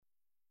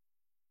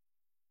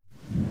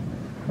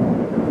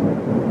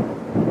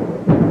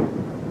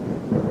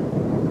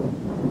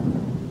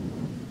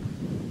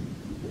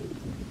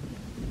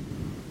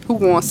Who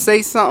gonna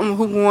say something?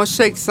 Who gonna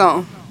shake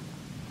something?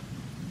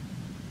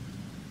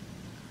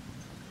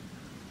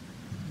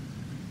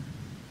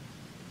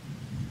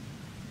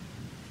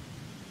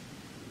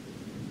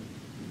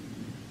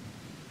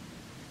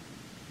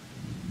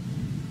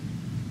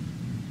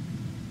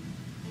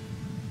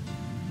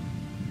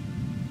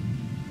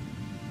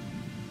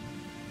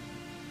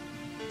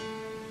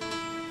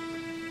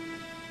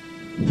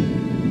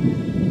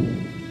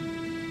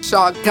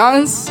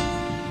 Sharguns?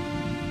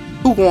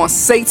 Who gonna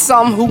say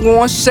something? Who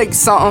gonna shake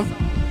something?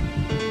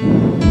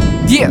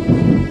 Yeah,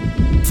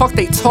 fuck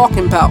they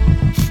talking about.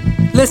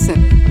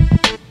 Listen.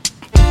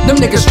 Them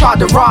niggas tried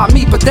to rob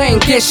me, but they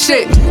ain't get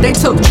shit. They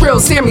took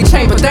drills, hear me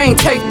chain, but they ain't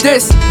take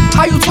this.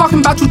 How you talking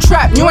about you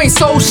trapped? You ain't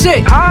sold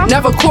shit.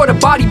 Never caught a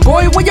body,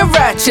 boy, where your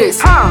ratchets?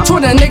 To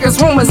the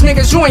niggas, rumors,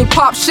 niggas, you ain't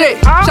pop shit.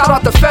 Shout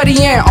out to Fetty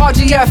and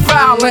RGF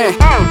Fallon.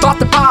 About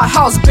to buy a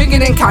house bigger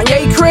than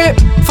Kanye crib.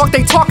 Fuck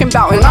they talking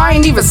about, and I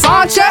ain't even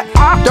signed yet.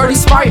 Dirty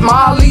Sprite,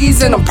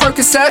 Molly's, and a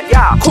Percocet.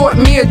 Caught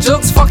me a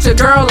jukes, fucked your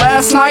girl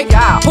last night.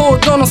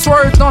 Pulled on them,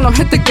 swerved on them,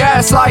 hit the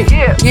gas light.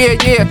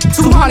 Yeah,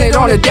 200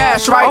 on the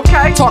dash, right?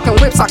 Talking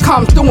whips, I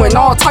come through in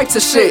all types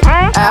of shit.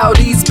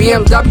 Audis,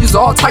 BMWs,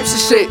 all types of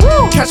shit.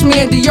 Catch me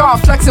in DR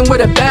flexing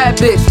with a bad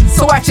bitch.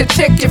 So ask your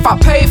chick if I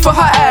paid for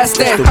her ass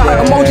then.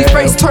 Emoji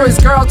face turns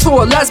girl to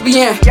a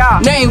lesbian.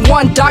 Name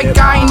one dyke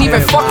I ain't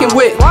even fucking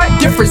with.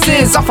 Difference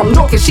is I'm from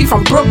North and she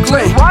from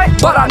Brooklyn.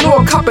 But I know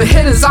a couple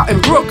hitters out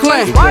in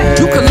Brooklyn.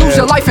 You could lose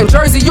your life in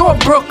Jersey or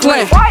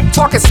Brooklyn.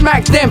 Talking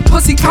smack then,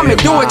 pussy come and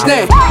do it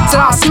then.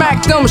 Said I'll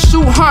smack them,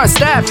 shoot her and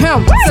stab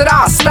him. Said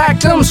I'll stack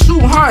them,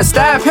 shoot her and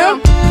stab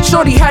him.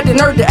 Shorty had the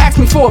nerve to ask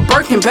me for a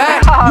Birkin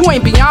bag. You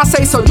ain't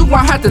Beyonce, so you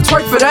gon' have to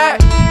twerk for that.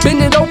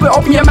 Bend it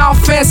open your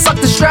mouth and suck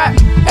the strap.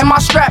 And my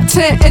strap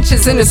 10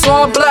 inches and it's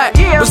all black.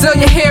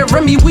 Brazilian hair,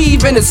 Remy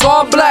weave and it's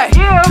all black.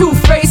 Cute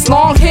face,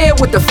 long hair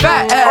with the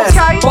fat ass.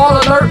 Ball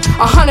alert,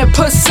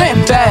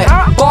 100%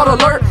 bad. Ball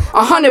alert,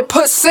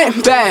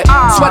 100% bad.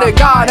 Swear to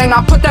God, and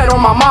I put that on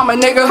my mama,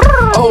 nigga.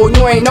 Oh,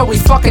 you ain't know we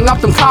fucking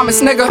up them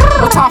comments, nigga.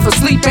 No time for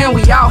sleeping,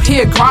 we out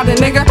here grinding,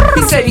 nigga.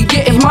 He said he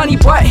getting money,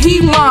 but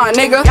he lying,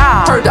 nigga.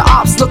 Heard the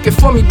ops looking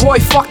for me, boy,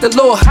 fuck the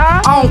law.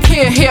 I don't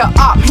care, here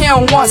op, he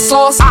don't want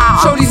sauce.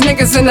 Show these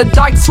niggas in the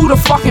dikes, who the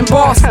fucking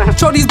boss?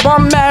 Show these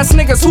bum ass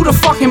niggas, who the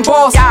fucking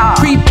boss?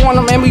 Creep on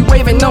them and we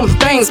waving them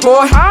things,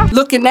 boy.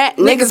 Looking at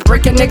niggas,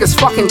 breaking niggas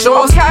fucking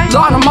jaws.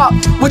 Line them up,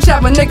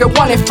 whichever nigga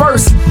want it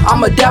first.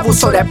 I'm a devil,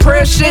 so that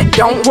prayer shit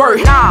don't work.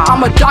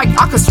 I'm a dyke,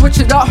 I can switch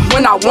it up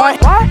when I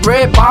want.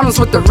 Red bottoms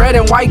with the red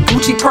and white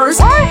Gucci purse.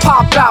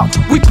 Pop out,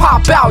 we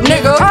pop out,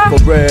 nigga.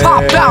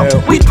 Pop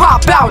out, we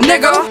pop out,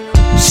 nigga.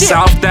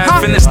 Southdat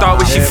finna start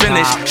where she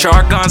finished.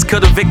 Sharguns kill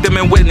the victim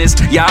and witness.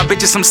 Y'all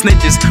bitches some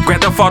snitches.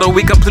 Grand Theft Auto,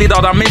 we complete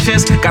all our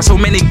missions. Got so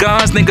many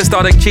guns, niggas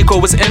thought that Chico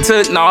was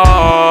entered. No,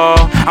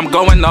 I'm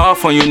going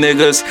off on you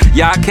niggas.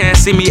 Y'all can't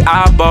see me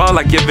eyeball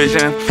like your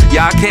vision.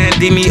 Y'all can't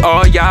D me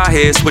all y'all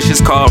head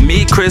switches. Call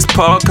me Chris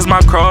Paul, cause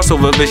my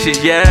crossover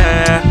vicious,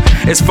 yeah.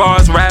 As far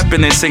as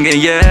rapping and singing,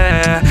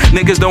 yeah.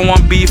 Niggas don't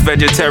want beef,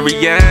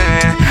 vegetarian.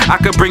 I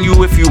could bring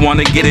you if you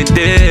wanna get it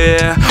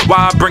there.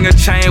 Why I bring a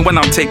chain when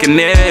I'm taking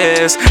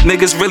this?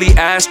 Niggas really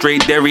ass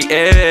straight dairy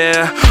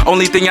air.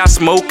 Only thing y'all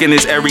smoking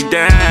is every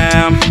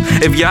damn.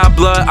 If y'all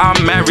blood,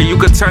 I'm married. You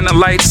could turn the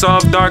lights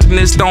off,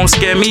 darkness don't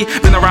scare me.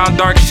 Been around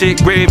dark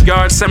shit,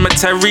 graveyard,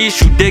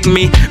 cemeteries. You dig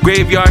me?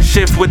 Graveyard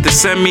shift with the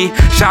semi.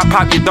 Shot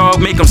pop your dog,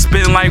 make him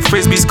spin like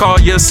frisbees. Call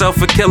yourself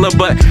a killer,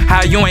 but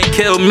how you ain't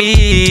kill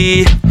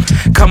me?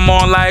 Come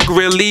on, like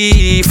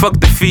really? Fuck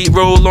the feet,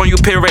 roll on you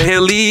pair of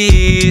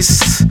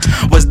hillies.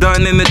 What's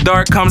done in the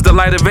dark comes to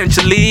light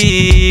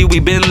eventually. We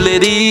been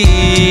litty.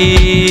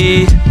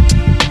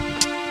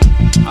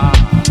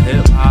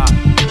 Hip-hop,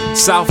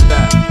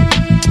 Southdat.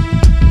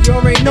 You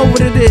already know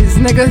what it is,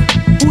 nigga.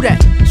 Who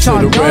that?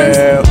 Sharguns.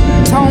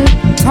 Tone,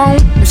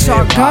 and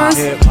Sharguns.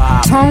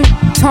 Tone,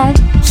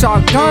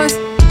 Sharguns.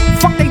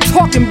 Fuck they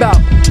talking about?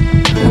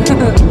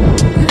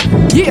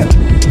 Yeah.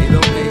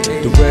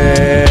 The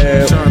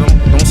real